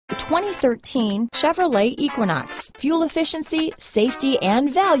2013 Chevrolet Equinox. Fuel efficiency, safety,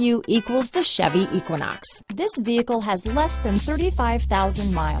 and value equals the Chevy Equinox. This vehicle has less than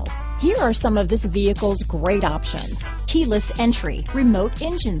 35,000 miles. Here are some of this vehicle's great options: keyless entry, remote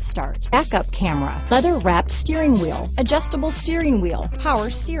engine start, backup camera, leather-wrapped steering wheel, adjustable steering wheel, power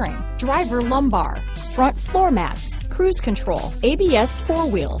steering, driver lumbar, front floor mats, cruise control, ABS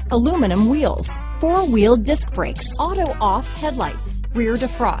 4-wheel, aluminum wheels, 4-wheel disc brakes, auto-off headlights, rear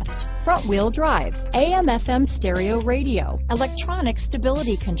defrost, front-wheel drive, AM/FM stereo radio, electronic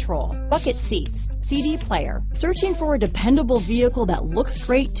stability control, bucket seats, CD player. Searching for a dependable vehicle that looks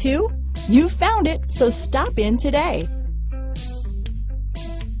great too? You found it, so stop in today.